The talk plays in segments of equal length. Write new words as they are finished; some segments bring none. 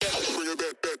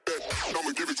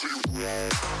You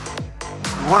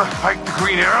want to fight the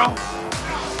Green Arrow?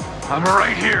 I'm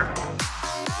right here.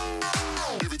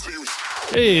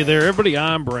 Hey there, everybody.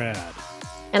 I'm Brad.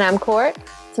 And I'm Court.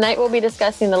 Tonight we'll be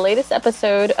discussing the latest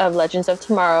episode of Legends of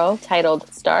Tomorrow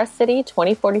titled Star City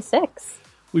 2046.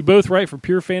 We both write for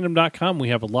PureFandom.com. We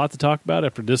have a lot to talk about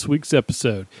after this week's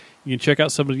episode. You can check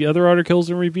out some of the other articles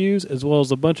and reviews, as well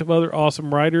as a bunch of other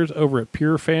awesome writers over at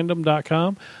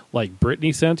PureFandom.com, like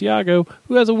Brittany Santiago,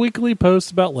 who has a weekly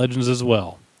post about Legends as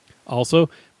well. Also,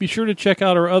 be sure to check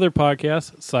out our other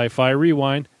podcast, Sci-Fi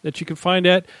Rewind, that you can find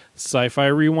at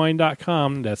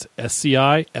sci-fi-rewind.com. That's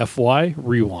SCIFY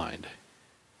Rewind.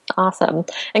 Awesome.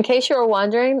 In case you were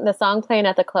wondering, the song playing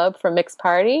at the club for Mixed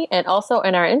Party and also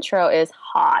in our intro is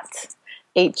Hot,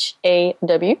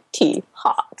 H-A-W-T,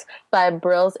 Hot, by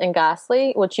Brills and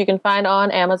Ghostly, which you can find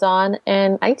on Amazon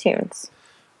and iTunes.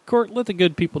 Court, let the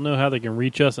good people know how they can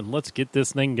reach us, and let's get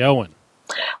this thing going.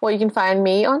 Well, you can find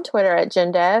me on Twitter at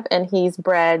JenDev, and he's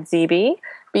Brad ZB.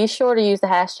 Be sure to use the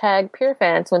hashtag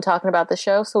PureFans when talking about the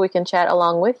show so we can chat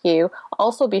along with you.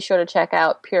 Also, be sure to check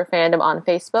out Pure Fandom on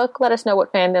Facebook. Let us know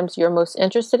what fandoms you're most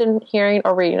interested in hearing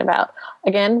or reading about.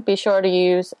 Again, be sure to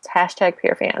use hashtag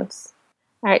PureFans.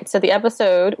 All right, so the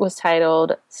episode was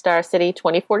titled Star City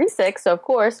 2046. So, of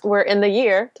course, we're in the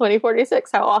year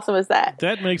 2046. How awesome is that?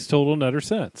 That makes total and utter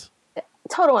sense.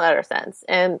 Total and utter sense.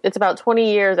 And it's about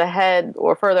 20 years ahead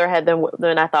or further ahead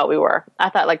than I thought we were. I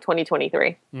thought like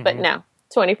 2023, but no,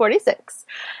 2046.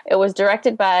 It was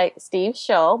directed by Steve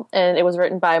Shull, and it was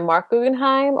written by Mark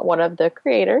Guggenheim, one of the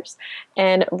creators,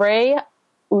 and Ray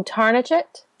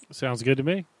Utarnachit. Sounds good to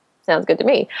me. Sounds good to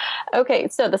me. Okay,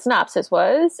 so the synopsis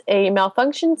was, a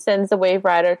malfunction sends the Wave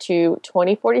Rider to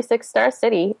 2046 Star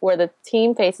City, where the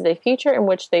team faces a future in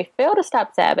which they fail to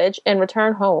stop Savage and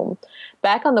return home.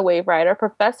 Back on the Wave Rider,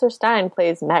 Professor Stein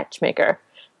plays matchmaker.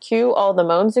 Cue all the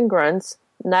moans and grunts.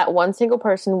 Not one single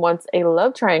person wants a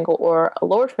love triangle or,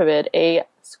 Lord forbid, a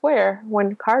square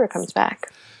when Carter comes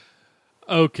back.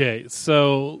 Okay,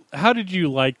 so how did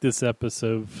you like this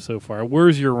episode so far?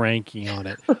 Where's your ranking on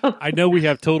it? I know we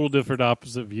have total different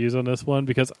opposite views on this one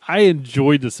because I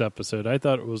enjoyed this episode. I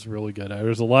thought it was really good.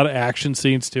 There's a lot of action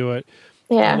scenes to it.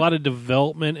 Yeah. A lot of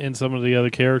development in some of the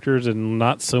other characters and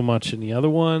not so much in the other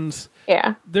ones.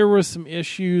 Yeah. There were some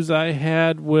issues I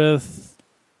had with,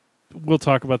 we'll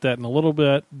talk about that in a little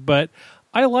bit, but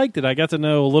I liked it. I got to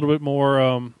know a little bit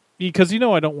more, because I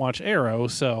don't watch Arrow,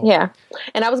 so... Yeah.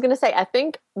 And I was going to say, I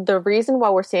think the reason why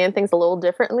we're seeing things a little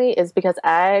differently is because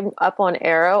I'm up on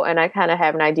Arrow and I kind of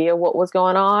have an idea what was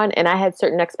going on, and I had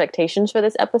certain expectations for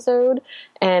this episode,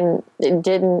 and it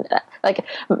didn't... Like,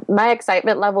 my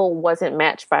excitement level wasn't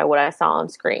matched by what I saw on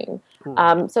screen.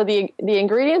 So the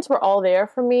ingredients were all there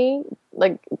for me.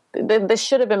 Like, this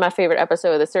should have been my favorite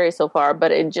episode of the series so far,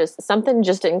 but something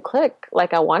just didn't click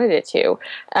like I wanted it to.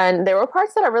 And there were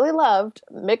parts that I really loved.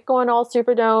 Mick going all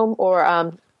Superdome or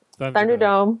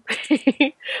Thunderdome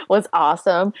was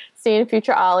awesome. Seeing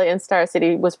Future Ollie in Star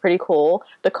City was pretty cool.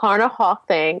 The Karna Hawk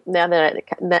thing, now that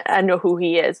I know who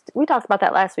he is. We talked about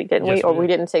that last week, didn't we? Or we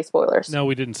didn't say spoilers? No,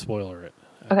 we didn't spoiler it.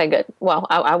 Okay, good. Well,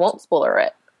 I won't spoiler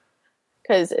it.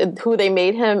 Because who they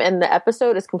made him in the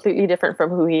episode is completely different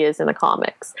from who he is in the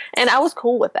comics. And I was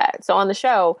cool with that. So on the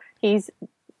show, he's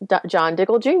John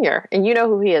Diggle Jr. And you know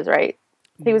who he is, right?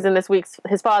 He was in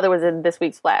his father was in this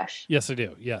week's Flash. Yes, I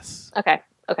do. Yes. Okay.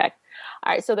 All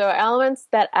right. So there are elements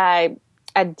that I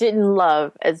didn't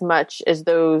love as much as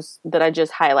those that I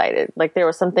just highlighted. Like, there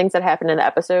were some things that happened in the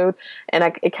episode,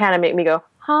 and it kind of made me go,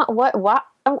 huh, what?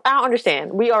 I don't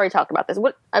understand. We already talked about this.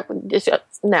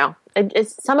 No.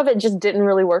 Some of it just didn't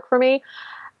really work for me.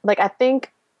 Like, I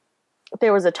think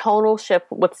there was a tonal shift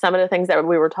with some of the things that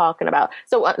we were talking about.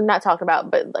 So, not talking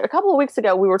about, but a couple of weeks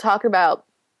ago, we were talking about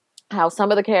how some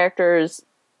of the characters,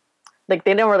 like,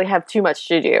 they don't really have too much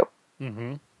to do.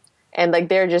 Mm-hmm. And, like,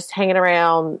 they're just hanging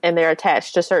around and they're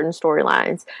attached to certain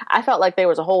storylines. I felt like there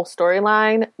was a whole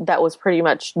storyline that was pretty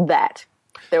much that.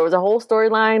 There was a whole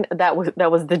storyline that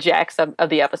was the Jax of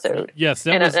the episode. Yes.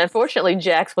 Unfortunately,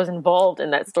 Jax was involved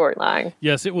in that storyline.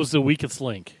 Yes, it was the weakest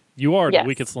link. You are the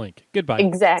weakest link. Goodbye.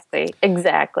 Exactly.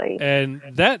 And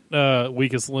that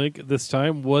weakest link this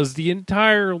time was the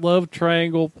entire love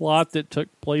triangle plot that took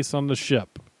place on the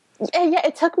ship. Yeah,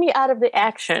 it took me out of the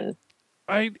action.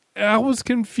 I was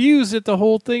confused at the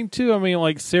whole thing, too. I mean,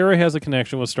 like, Sarah has a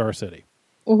connection with Star City.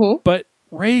 Mm-hmm. But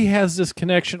Ray has this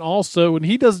connection also, and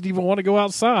he doesn't even want to go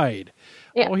outside.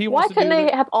 Yeah. Why couldn't they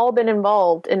have all been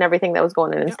involved in everything that was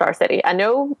going on in Star City? I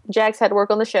know Jax had to work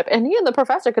on the ship, and he and the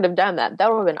professor could have done that. That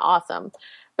would have been awesome.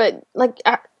 But, like,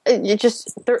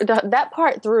 that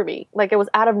part threw me. Like, it was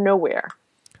out of nowhere.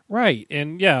 Right.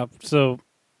 And, yeah, so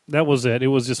that was it. It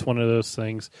was just one of those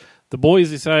things. The boys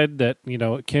decide that,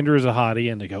 Kendra is a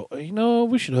hottie, and they go,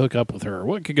 we should hook up with her.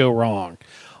 What could go wrong?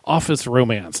 Office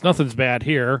romance. Nothing's bad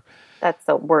here. That's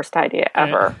the worst idea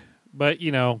ever. But,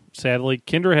 sadly,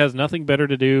 Kendra has nothing better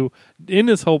to do in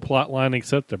this whole plot line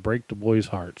except to break the boys'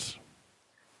 hearts.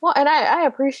 Well, and I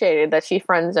appreciated that she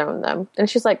friend zoned them. And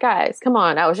she's like, guys, come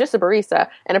on. I was just a barista.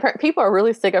 And people are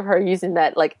really sick of her using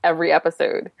that like every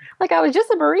episode. Like, I was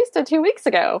just a barista 2 weeks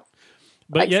ago.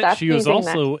 But yet she was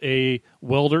also a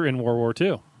welder in World War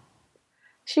II.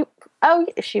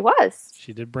 She was.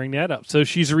 She did bring that up. So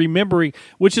she's remembering,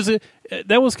 which is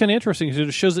that was kind of interesting because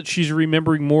it shows that she's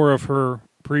remembering more of her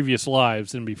previous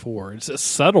lives than before. It's a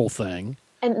subtle thing.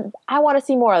 And I want to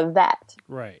see more of that.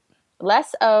 Right.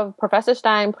 Less of Professor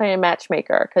Stein playing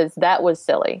matchmaker because that was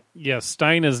silly. Yes,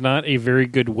 Stein is not a very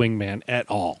good wingman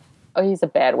at all. Oh, he's a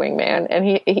bad wingman,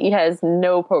 and he has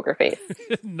no poker face.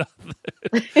 Nothing.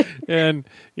 And,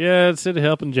 instead of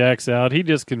helping Jax out, he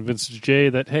just convinces Jay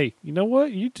that, hey, you know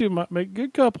what? You two might make a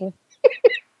good couple.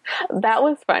 That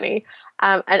was funny.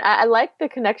 And I like the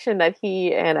connection that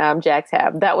he and Jax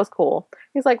have. That was cool.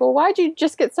 He's like, well, why'd you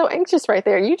just get so anxious right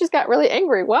there? You just got really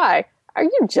angry. Why? Are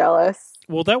you jealous?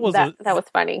 Well, that was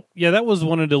funny. Yeah, that was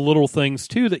one of the little things,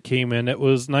 too, that came in. It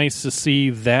was nice to see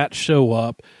that show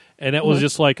up. And that was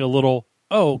just like a little,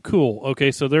 oh, cool. Okay,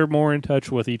 so they're more in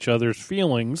touch with each other's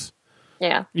feelings.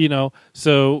 Yeah.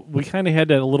 So we kind of had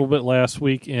that a little bit last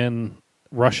week in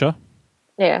Russia.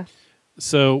 Yeah.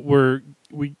 So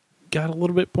we got a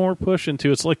little bit more push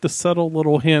into it's like the subtle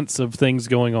little hints of things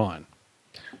going on.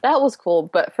 That was cool.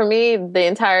 But for me, the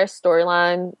entire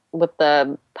storyline with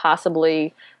the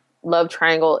possibly love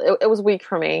triangle, it was weak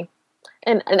for me.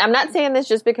 And I'm not saying this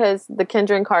just because the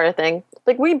Kendra and Carter thing.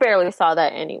 Like, we barely saw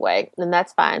that anyway, and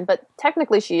that's fine. But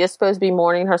technically, she is supposed to be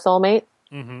mourning her soulmate.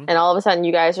 Mm-hmm. And all of a sudden,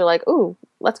 you guys are like, ooh,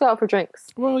 let's go out for drinks.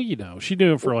 Well, she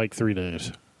knew him for like 3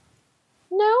 days.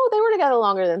 No, they were together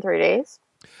longer than 3 days.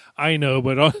 I know,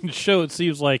 but on the show, it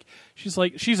seems like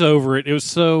she's over it. It was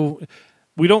so...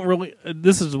 We don't really...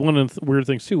 This is one of the weird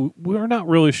things, too. We're not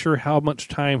really sure how much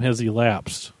time has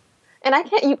elapsed. And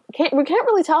we can't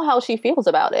really tell how she feels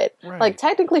about it. Right. Like,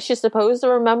 technically, she's supposed to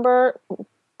remember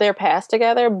their past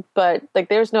together, but like,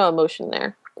 there's no emotion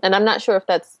there. And I'm not sure if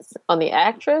that's on the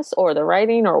actress or the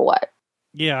writing or what.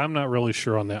 Yeah, I'm not really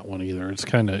sure on that one either. It's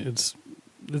kind of it's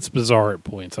bizarre at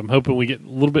points. I'm hoping we get a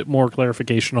little bit more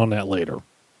clarification on that later.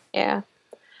 Yeah.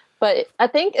 But I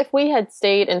think if we had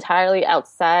stayed entirely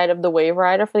outside of the Wave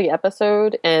Rider for the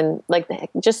episode and like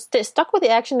just stuck with the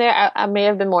action there, I may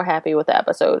have been more happy with the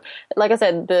episode. Like I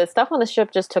said, the stuff on the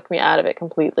ship just took me out of it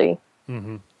completely.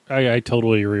 Mm-hmm. I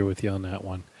totally agree with you on that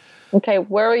one. Okay,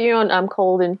 where are you on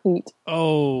Cold and Heat?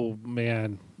 Oh,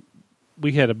 man.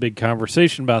 We had a big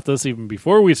conversation about this even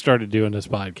before we started doing this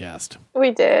podcast.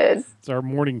 We did. Our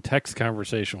morning text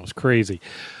conversation was crazy.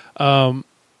 The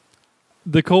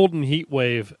Cold and Heat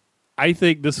wave... I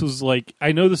think this was like,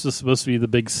 I know this is supposed to be the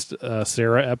big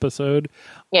Sarah episode.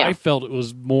 Yeah. I felt it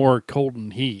was more Cold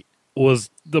and Heat was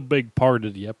the big part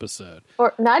of the episode.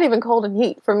 Or not even Cold and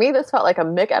Heat. For me, this felt like a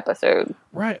Mick episode.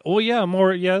 Right. Well, yeah,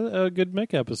 a good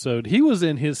Mick episode. He was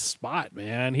in his spot,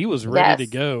 man. He was ready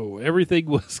to go. Everything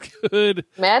was good.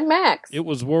 Mad Max. It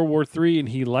was World War III, and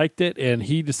he liked it, and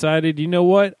he decided, you know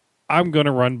what? I'm going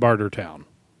to run Bartertown.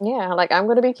 Yeah, like, I'm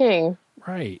going to be king.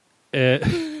 Right.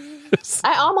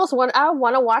 I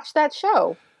want to watch that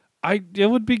show. It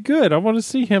would be good. I want to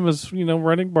see him as,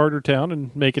 running Bartertown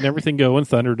and making everything go in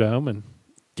Thunderdome and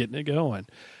getting it going.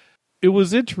 It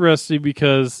was interesting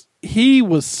because he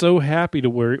was so happy to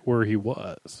where he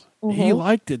was. Mm-hmm. He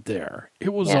liked it there.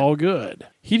 It was all good.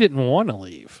 He didn't want to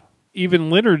leave. Even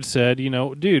Leonard said,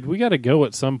 dude, we got to go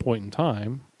at some point in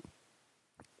time.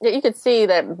 Yeah, you could see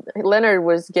that Leonard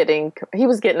was getting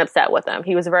upset with him.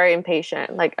 He was very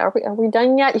impatient. Like, are we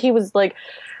done yet? He was like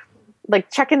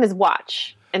checking his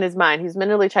watch in his mind. He's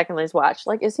mentally checking his watch.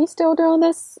 Like, is he still doing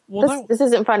this? Well, this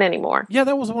isn't fun anymore. Yeah,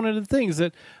 that was one of the things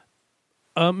that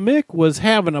Mick was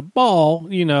having a ball,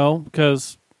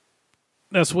 because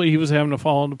that's what he was having to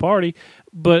follow in the party.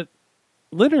 But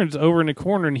Leonard's over in the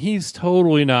corner, and he's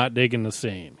totally not digging the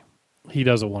scene. He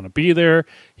doesn't want to be there.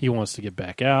 He wants to get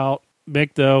back out.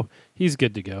 Mick, though, he's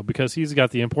good to go because he's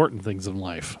got the important things in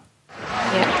life.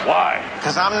 Yeah. Why?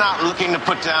 Because I'm not looking to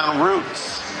put down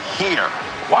roots here.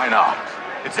 Why not?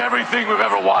 It's everything we've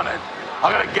ever wanted.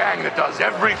 I got a gang that does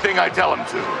everything I tell them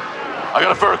to. I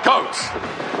got a fur coat.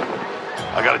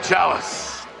 I got a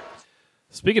chalice.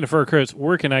 Speaking of fur coats,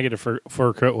 where can I get a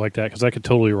fur coat like that? Because I could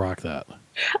totally rock that.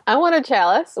 I want a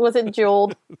chalice. Was it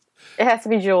jeweled? It has to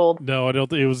be jeweled. No, I don't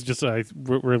think it was just,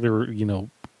 what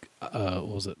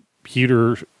was it?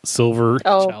 pewter silver.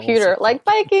 Oh, chalice. pewter, like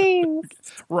Vikings.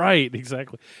 Right,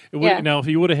 exactly. Yeah. Now, if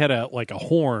he would have had a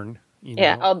horn,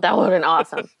 Yeah. Oh, that would have been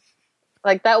awesome.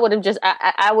 Like that would have just.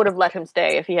 I would have let him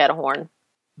stay if he had a horn.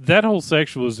 That whole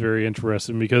section was very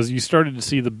interesting because you started to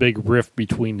see the big rift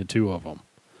between the two of them.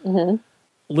 Mm-hmm.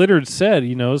 Leonard said,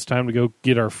 it's time to go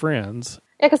get our friends.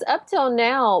 Yeah, because up till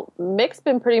now, Mick's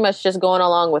been pretty much just going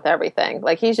along with everything.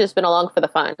 Like, he's just been along for the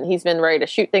fun. He's been ready to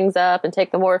shoot things up and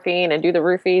take the morphine and do the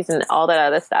roofies and all that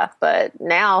other stuff. But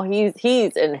now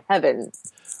he's in heaven.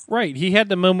 Right. He had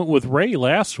the moment with Ray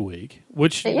last week,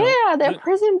 which... that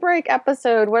Prison Break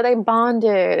episode where they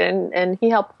bonded and he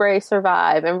helped Ray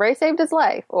survive. And Ray saved his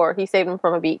life, or he saved him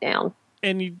from a beatdown.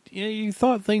 And you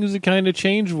thought things had kind of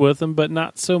changed with him, but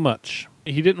not so much.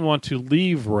 He didn't want to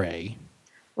leave Ray.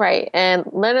 Right, and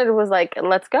Leonard was like,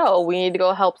 let's go. We need to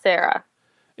go help Sarah.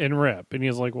 And Rip. And he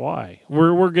was like, why?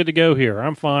 We're good to go here.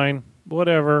 I'm fine.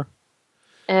 Whatever.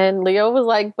 And Leo was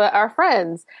like, but our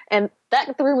friends. And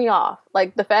that threw me off.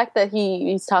 Like, the fact that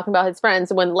he's talking about his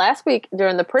friends. When last week,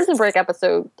 during the Prison Break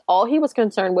episode, all he was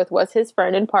concerned with was his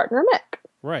friend and partner, Mick.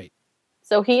 Right.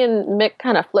 So he and Mick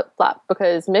kind of flip-flopped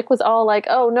because Mick was all like,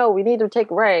 oh, no, we need to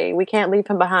take Ray. We can't leave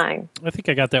him behind. I think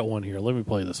I got that one here. Let me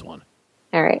play this one.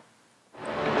 All right.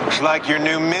 Looks like your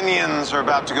new minions are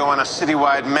about to go on a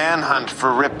citywide manhunt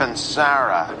for Rip and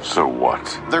Sarah. So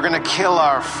what? They're gonna kill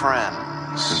our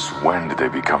friends. Since when did they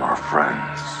become our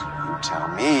friends? You tell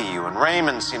me, you and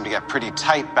Raymond seem to get pretty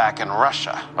tight back in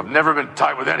Russia. I've never been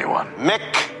tight with anyone.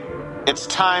 Mick, it's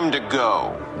time to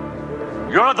go.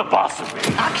 You're not the boss of me.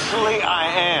 Actually, I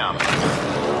am.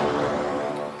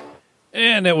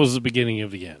 And that was the beginning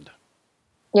of the end.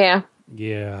 Yeah.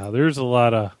 Yeah, there's a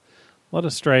lot of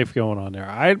strife going on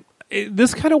there.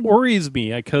 This kind of worries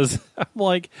me because I'm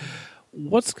like,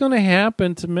 what's going to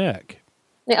happen to Mick?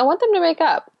 Yeah, I want them to make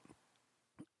up.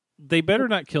 They better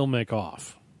not kill Mick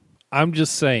off. I'm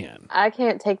just saying. I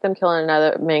can't take them killing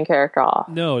another main character off.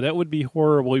 No, that would be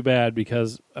horribly bad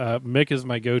because Mick is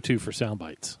my go-to for sound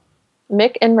bites.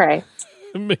 Mick and Ray.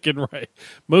 Mick and Ray.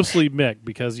 Mostly Mick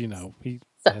because, he...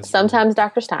 Sometimes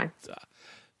Dr. Stein.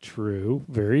 True.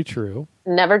 Very true.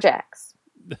 Never Jax.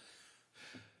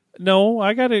 No,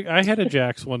 I had a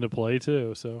Jax one to play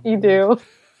too. So You do.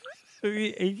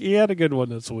 he had a good one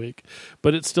this week,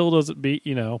 but it still doesn't beat.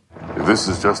 If this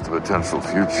is just a potential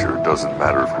future, it doesn't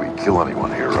matter if we kill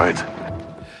anyone here, right?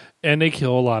 And they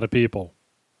kill a lot of people.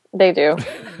 They do.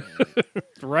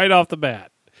 Right off the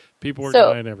bat, people are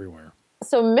dying everywhere.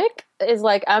 So Mick is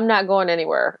like, I'm not going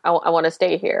anywhere. I want to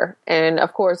stay here. And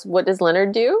of course, what does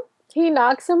Leonard do? He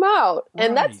knocks him out,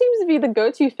 and that seems to be the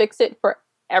go-to fix-it for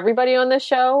everybody on this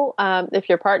show. If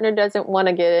your partner doesn't want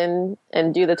to get in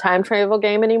and do the time travel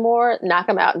game anymore, knock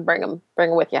them out and bring them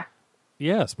with you.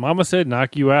 Yes, Mama said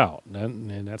knock you out,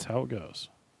 and that's how it goes.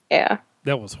 Yeah,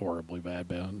 that was horribly bad,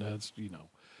 man. That's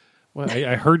well,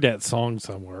 I heard that song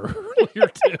somewhere earlier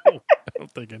too. I'm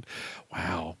thinking,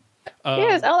 wow.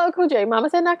 Yes, LL Cool J. Mama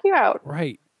said knock you out.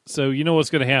 Right. So you know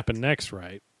what's going to happen next,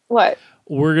 right? What?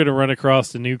 We're going to run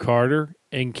across the new Carter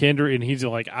and Kendra, and he's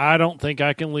like, I don't think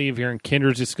I can leave here. And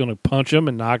Kendra's just going to punch him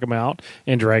and knock him out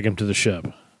and drag him to the ship.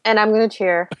 And I'm going to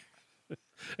cheer.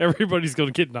 Everybody's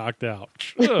going to get knocked out.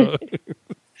 If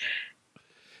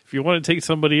you want to take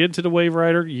somebody into the Wave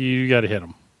Rider, you got to hit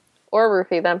them. Or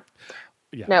roofie them.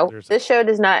 Yeah, no, this show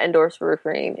does not endorse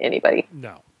roofing anybody.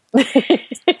 No.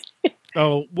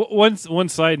 Oh, one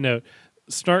side note.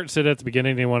 Snart said at the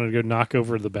beginning they wanted to go knock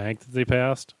over the bank that they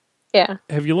passed. Yeah.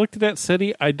 Have you looked at that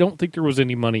city? I don't think there was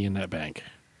any money in that bank.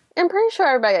 I'm pretty sure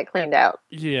everybody got cleaned out.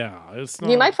 Yeah. It's not...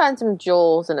 You might find some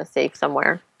jewels in a safe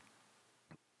somewhere.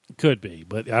 Could be,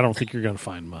 but I don't think you're going to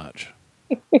find much.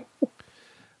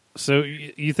 So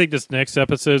you think this next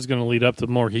episode is going to lead up to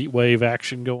more heat wave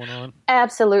action going on?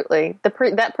 Absolutely. That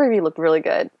preview looked really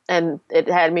good, and it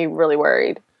had me really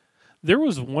worried. There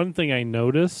was one thing I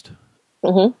noticed.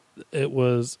 Mm-hmm. It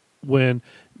was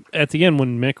at the end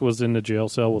when Mick was in the jail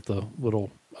cell with the little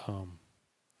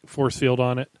force field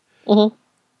on it. Mm-hmm.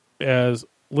 As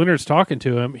Leonard's talking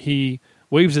to him, he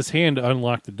waves his hand to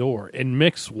unlock the door, and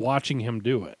Mick's watching him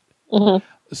do it.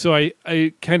 Mm-hmm. So I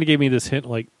kind of gave me this hint,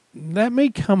 like, that may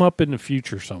come up in the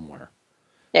future somewhere.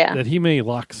 Yeah. That he may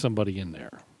lock somebody in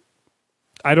there.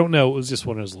 I don't know. It was just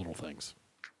one of those little things.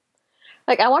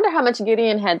 Like, I wonder how much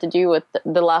Gideon had to do with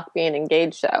the lock being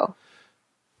engaged, though.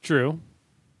 True.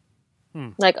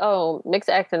 Like, oh, Mick's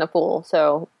acting a fool,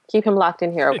 so keep him locked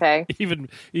in here, okay? Even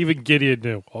Gideon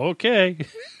knew. Okay.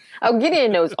 Oh,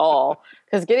 Gideon knows all,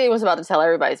 because Gideon was about to tell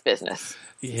everybody's business.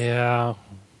 Yeah.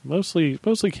 Mostly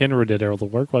Kendra did all the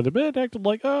work while the bed acted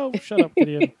like, oh, shut up,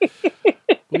 Gideon.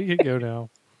 We can go now.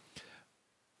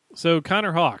 So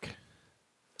Connor Hawk.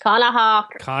 Connor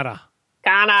Hawk. Connor.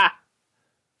 Connor.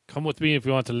 Come with me if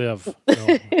you want to live.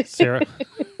 No, Sarah.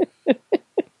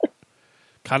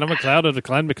 Connor McLeod of the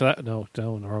Clan McLeod. No,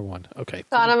 wrong one. Okay.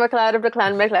 Connor McLeod of the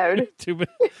Clan McLeod.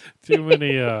 Too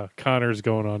many Connors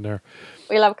going on there.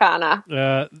 We love Connor.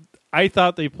 I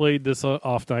thought they played this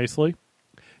off nicely.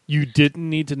 You didn't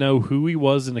need to know who he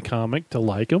was in the comic to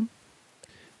like him.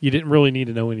 You didn't really need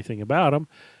to know anything about him.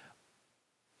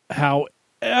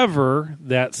 However,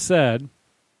 that said,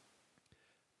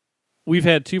 we've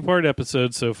had 2-part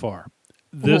episodes so far.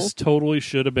 This totally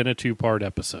should have been a 2-part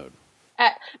episode.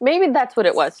 Maybe that's what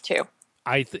it was too.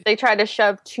 They tried to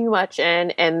shove too much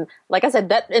in, and like I said,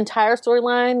 that entire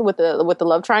storyline with the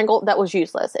love triangle, that was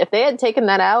useless. If they had taken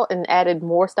that out and added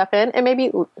more stuff in, and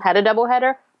maybe had a double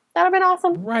header, that would have been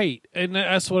awesome. Right, and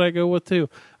that's what I go with too.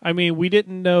 I mean, we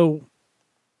didn't know.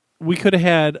 We could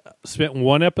have spent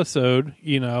one episode,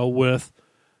 with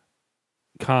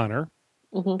Connor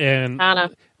and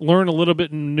learn a little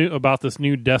bit new about this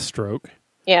new Deathstroke.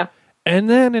 Yeah. And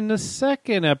then in the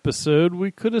second episode,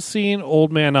 we could have seen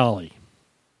Old Man Ollie.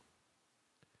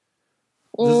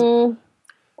 Or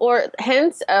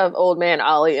hints of Old Man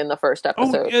Ollie in the first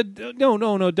episode.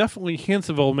 No, definitely hints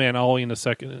of Old Man Ollie in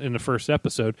the first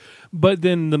episode. But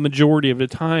then the majority of the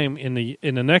time in the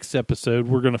next episode,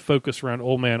 we're going to focus around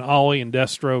Old Man Ollie and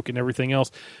Deathstroke and everything else,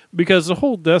 because the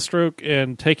whole Deathstroke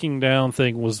and taking down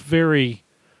thing was very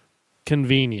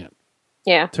convenient.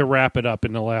 Yeah. To wrap it up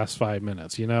in the last 5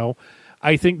 minutes,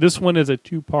 I think this one as a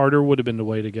 2-parter would have been the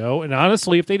way to go. And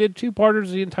honestly, if they did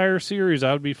 2-parters the entire series,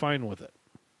 I would be fine with it.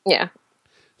 Yeah.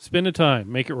 Spend the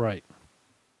time. Make it right.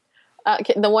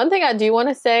 The one thing I do want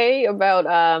to say about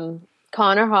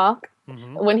Connor Hawk,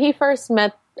 when he first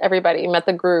met everybody, met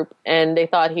the group, and they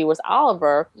thought he was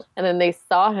Oliver, and then they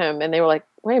saw him, and they were like,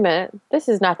 wait a minute, this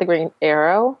is not the Green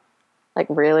Arrow? Like,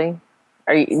 really?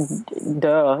 Are you?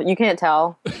 Duh. You can't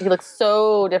tell. He looks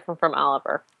so different from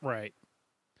Oliver. Right.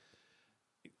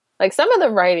 Like, some of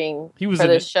the writing for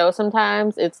this show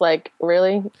sometimes, it's like,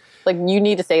 really? Like, you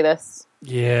need to say this.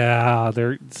 Yeah,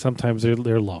 sometimes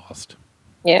they're lost.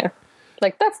 Yeah.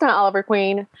 Like, that's not Oliver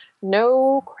Queen.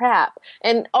 No crap.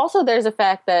 And also there's a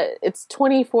fact that it's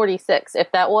 2046.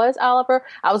 If that was Oliver,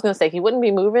 I was going to say he wouldn't be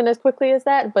moving as quickly as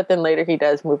that, but then later he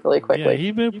does move really quickly. Yeah,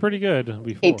 he moved pretty good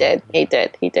before. He did.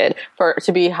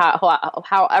 To be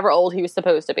however old he was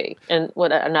supposed to be. And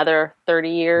another 30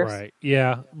 years? Right,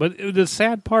 yeah. But the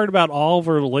sad part about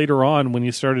Oliver later on when he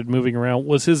started moving around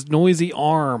was his noisy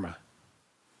arm.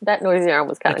 That noisy arm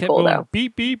was kind of cool, though.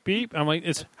 Beep, beep, beep. I'm like,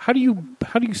 how do you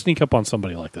sneak up on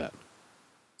somebody like that?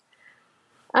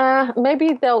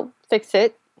 Maybe they'll fix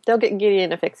it. They'll get Gideon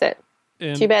to fix it.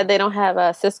 Too bad they don't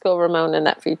have Cisco Ramon in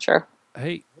that feature.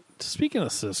 Hey, speaking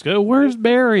of Cisco, where's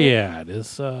Barry at?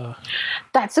 That's a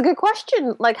good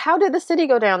question. Like, how did the city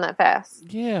go down that fast?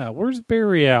 Yeah, where's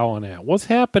Barry Allen at? What's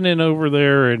happening over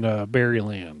there in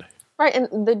Barryland? Right,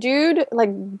 and the dude, like,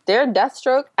 their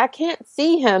Deathstroke, I can't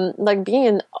see him, like,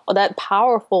 being that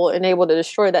powerful and able to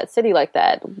destroy that city like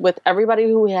that with everybody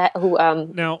who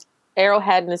now Arrow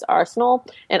had in his arsenal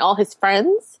and all his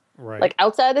friends, right, like,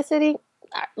 outside the city.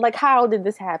 Like, how did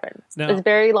this happen? Now, is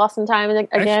Barry lost in time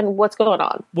again? What's going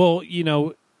on? Well,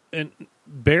 and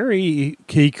Barry,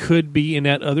 he could be in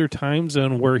that other time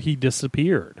zone where he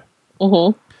disappeared.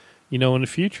 In the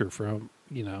future from,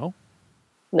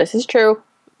 This is true.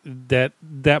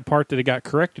 That part that it got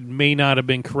corrected may not have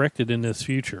been corrected in this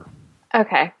future.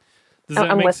 Okay. Does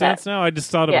that make sense now? I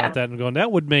just thought about that and going,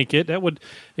 that would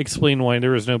explain why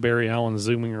there is no Barry Allen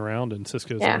zooming around and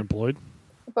Cisco's unemployed.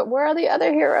 But where are the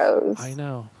other heroes? I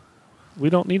know. We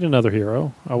don't need another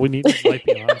hero. All we need is Light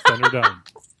Beyond Thunderdome.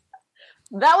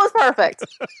 That was perfect.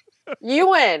 You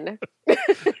win.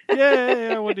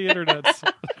 Yay, I won the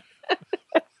internets.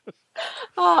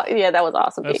 Oh, yeah, that was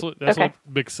awesome. That's what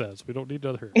Big says. We don't need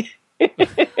another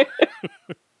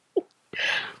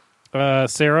hero.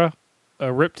 Sarah,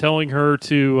 Rip telling her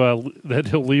that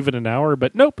he'll leave in an hour,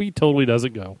 but nope, he totally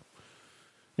doesn't go.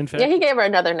 In fact, he gave her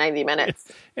another 90 minutes.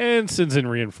 And sends in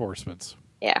reinforcements.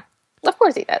 Yeah, of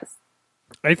course he does.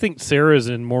 I think Sarah's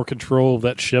in more control of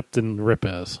that ship than Rip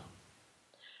is.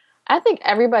 I think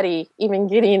everybody, even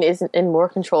Gideon, is in more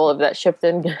control of that ship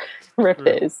than Rip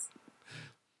is.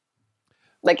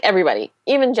 Like, everybody.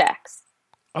 Even Jax.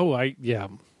 Oh,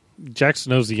 Jax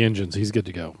knows the engines. He's good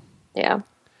to go. Yeah.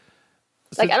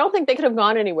 Like, I don't think they could have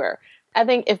gone anywhere. I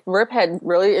think if Rip had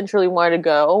really and truly wanted to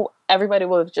go, everybody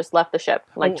would have just left the ship.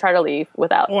 Like, try to leave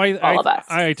without all of us.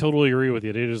 I totally agree with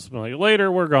you. They just like,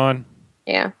 later, we're gone.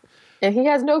 Yeah. And he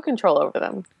has no control over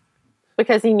them.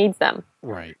 Because he needs them.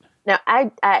 Right. Now,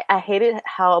 I hated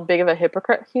how big of a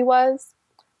hypocrite he was.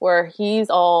 where he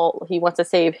wants to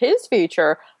save his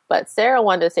future, but Sarah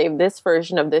wanted to save this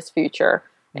version of this future.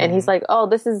 And he's like, oh,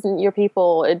 this isn't your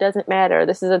people. It doesn't matter.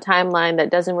 This is a timeline that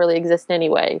doesn't really exist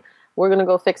anyway. We're going to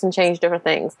go fix and change different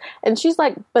things. And she's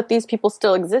like, but these people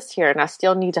still exist here, and I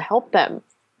still need to help them.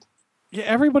 Yeah,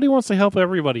 everybody wants to help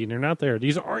everybody, and they're not there.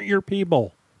 These aren't your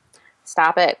people.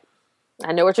 Stop it.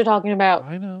 I know what you're talking about.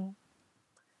 I know.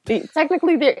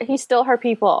 Technically, he's still her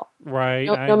people. Right.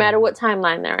 No matter what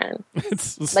timeline they're in.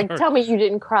 Like, tell me you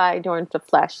didn't cry during The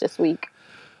Flash this week.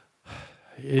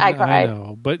 I cried. I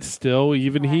know, but still,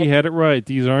 even he had it right.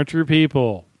 These aren't your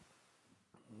people.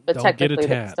 But don't get technically,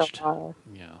 attached. they still are.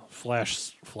 Yeah,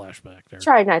 flashback there.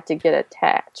 Try not to get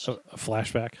attached. A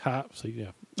flashback, ha. So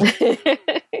yeah.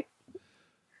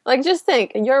 Like, just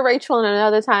think, your Rachel in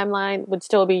another timeline would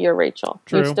still be your Rachel.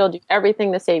 True. You'd still do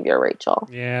everything to save your Rachel.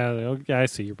 Yeah, I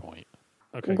see your point.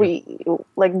 Okay.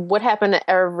 What happened to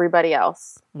everybody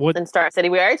else in Star City?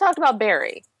 We already talked about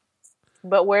Barry.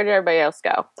 But where did everybody else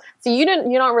go? So you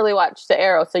don't really watch the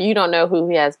Arrow, so you don't know who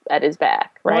he has at his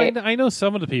back, right? Well, I know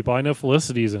some of the people. I know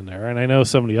Felicity's in there, and I know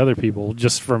some of the other people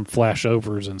just from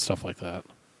flashovers and stuff like that.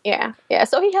 Yeah.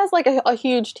 So he has like a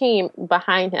huge team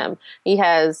behind him. He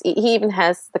even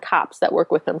has the cops that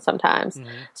work with him sometimes. Mm-hmm.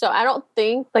 So I don't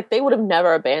think they would have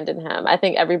never abandoned him. I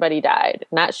think everybody died.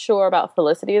 Not sure about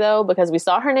Felicity though, because we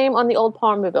saw her name on the old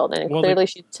Palmer building, and clearly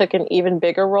she took an even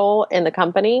bigger role in the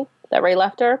company that Ray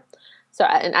left her. So,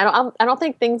 and I don't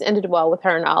think things ended well with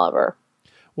her and Oliver.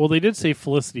 Well, they did say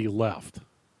Felicity left.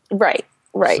 Right.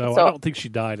 So I don't think she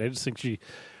died. I just think she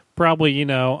probably,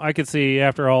 I could see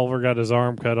after Oliver got his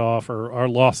arm cut off or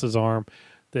lost his arm,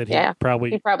 that he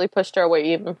probably pushed her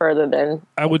away even further than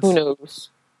who knows.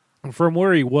 From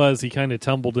where he was, he kind of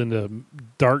tumbled into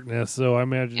darkness. So I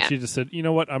imagine she just said, "You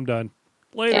know what? I'm done.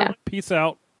 Later. Peace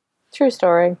out." True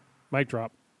story. Mic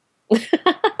drop.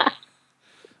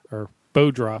 Or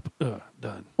bow drop.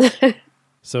 Done.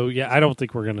 So, I don't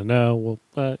think we're going to know.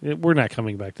 We're not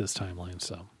coming back to this timeline,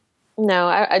 so. No,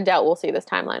 I doubt we'll see this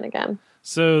timeline again.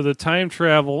 So, the time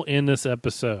travel in this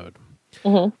episode.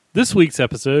 Mm-hmm. This week's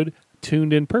episode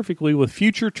tuned in perfectly with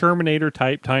future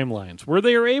Terminator-type timelines, where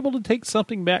they are able to take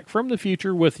something back from the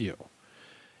future with you.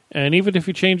 And even if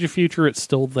you change the future, it's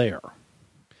still there.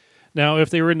 Now, if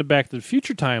they were in the Back to the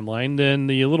Future timeline, then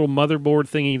the little motherboard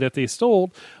thingy that they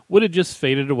stole would have just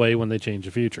faded away when they changed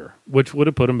the future, which would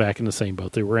have put them back in the same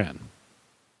boat they were in.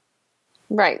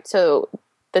 Right. So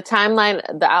the timeline,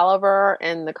 the Oliver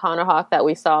and the Connor Hawk that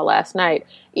we saw last night,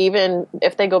 even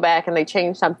if they go back and they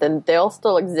change something, they'll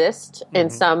still exist in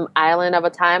some island of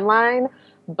a timeline.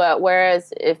 But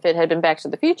whereas if it had been Back to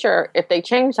the Future, if they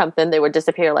changed something, they would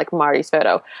disappear, like Marty's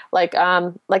photo. Like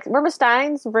remember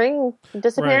Stein's ring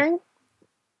disappearing? Right.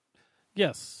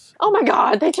 Yes. Oh my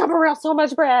God, they jump around so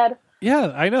much, Brad.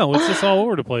 Yeah, I know. It's just all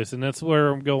over the place, and that's where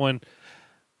I'm going.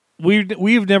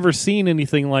 We've never seen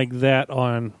anything like that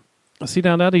on. See,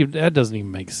 now that doesn't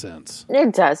even make sense.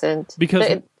 It doesn't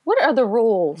because. What are the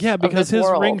rules? Yeah, because his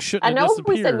ring shouldn't have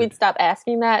disappeared. I know we said we'd stop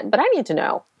asking that, but I need to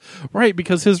know. Right,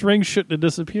 because his ring shouldn't have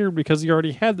disappeared because he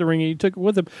already had the ring and he took it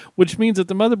with him, which means that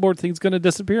the motherboard thing's going to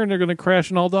disappear and they're going to crash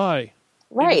and all die.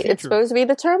 Right, it's supposed to be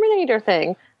the Terminator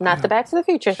thing, not the Back to the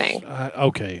Future thing.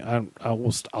 Okay,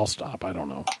 I'll stop. I don't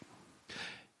know.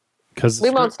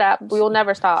 We won't stop. We will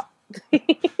never stop.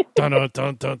 Dun, dun,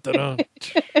 dun, dun, dun.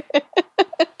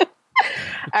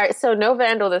 All right, so no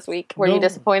Vandal this week. Were you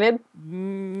disappointed?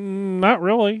 Not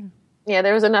really. Yeah,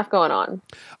 there was enough going on.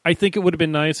 I think it would have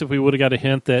been nice if we would have got a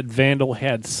hint that Vandal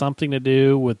had something to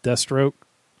do with Deathstroke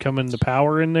coming to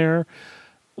power in there.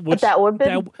 That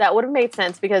would have made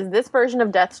sense because this version of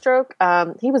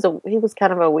Deathstroke, he was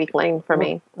kind of a weak lane for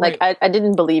me. Like I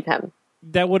didn't believe him.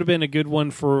 That would have been a good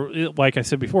one for, like I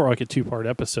said before, like a 2-part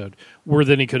episode, where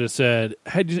then he could have said,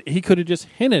 he could have just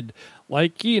hinted,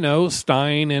 like,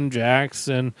 Stein and Jax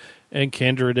and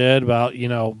Kendra did about,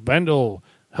 Vandal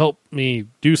helped me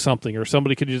do something, or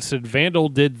somebody could have just said, Vandal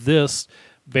did this,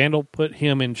 Vandal put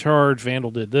him in charge, Vandal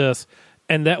did this,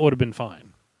 and that would have been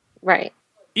fine. Right.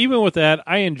 Even with that,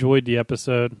 I enjoyed the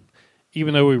episode,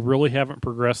 even though we really haven't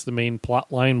progressed the main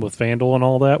plot line with Vandal and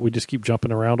all that, we just keep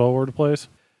jumping around all over the place.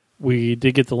 We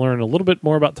did get to learn a little bit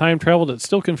more about time travel that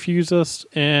still confuse us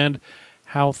and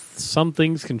how some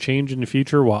things can change in the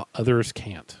future while others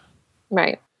can't.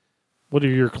 Right. What are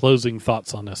your closing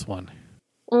thoughts on this one?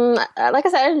 Like I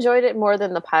said, I enjoyed it more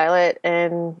than the pilot,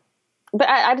 but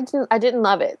I didn't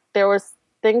love it. There was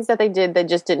things that they did that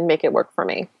just didn't make it work for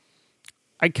me.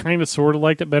 I kind of sort of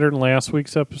liked it better than last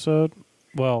week's episode.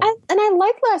 Well, I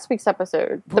liked last week's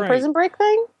episode. The prison break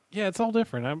thing. Yeah, it's all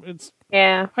different.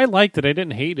 Yeah. I liked it. I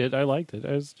didn't hate it. I liked it.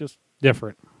 It was just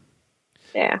different.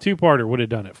 Yeah. Two-parter would have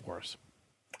done it for us.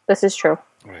 This is true.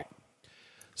 Right.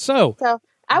 So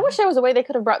I wish there was a way they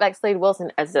could have brought back Slade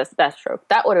Wilson as this Deathstroke.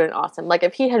 That would have been awesome. Like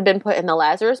if he had been put in the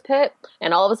Lazarus pit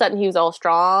and all of a sudden he was all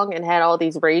strong and had all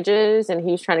these rages and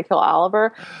he was trying to kill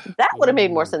Oliver, that would have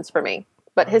made more sense for me.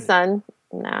 But his son,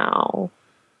 no.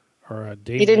 Or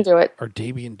he didn't do it. Or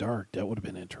Damien Dark. That would have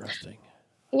been interesting.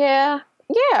 Yeah.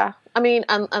 I mean,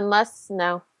 unless,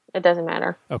 no. It doesn't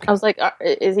matter. Okay. I was like,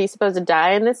 is he supposed to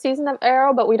die in this season of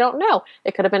Arrow? But we don't know.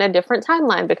 It could have been a different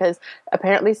timeline because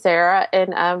apparently Sarah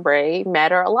and Ray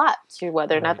matter a lot to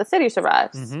whether or not the city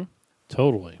survives. Mm-hmm.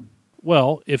 Totally.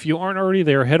 Well, if you aren't already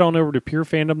there, head on over to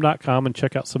purefandom.com and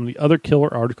check out some of the other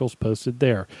killer articles posted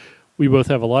there. We both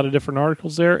have a lot of different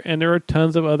articles there, and there are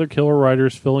tons of other killer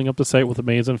writers filling up the site with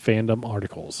amazing fandom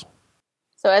articles.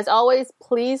 So as always,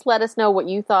 please let us know what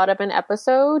you thought of an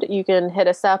episode. You can hit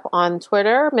us up on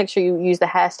Twitter. Make sure you use the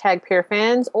hashtag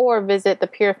PureFans or visit the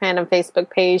Pure Fandom Facebook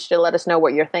page to let us know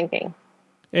what you're thinking.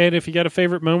 And if you got a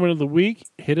favorite moment of the week,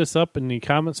 hit us up in the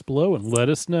comments below and let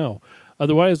us know.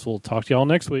 Otherwise, we'll talk to y'all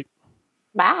next week.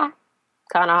 Bye.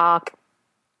 Conahawk.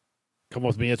 Come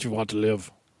with me if you want to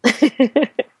live. Don't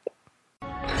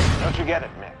you get it,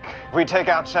 Mick? If we take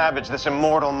out Savage, this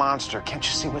immortal monster, can't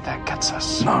you see what that gets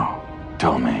us? No.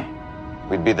 Tell me.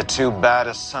 We'd be the two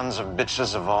baddest sons of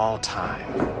bitches of all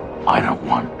time. I don't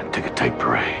want a ticker tape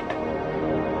parade.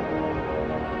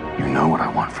 You know what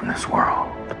I want from this world.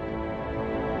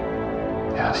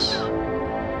 Yes.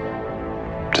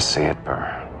 To see it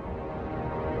burn.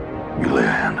 You lay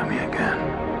a hand on me again,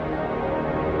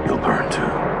 you'll burn too.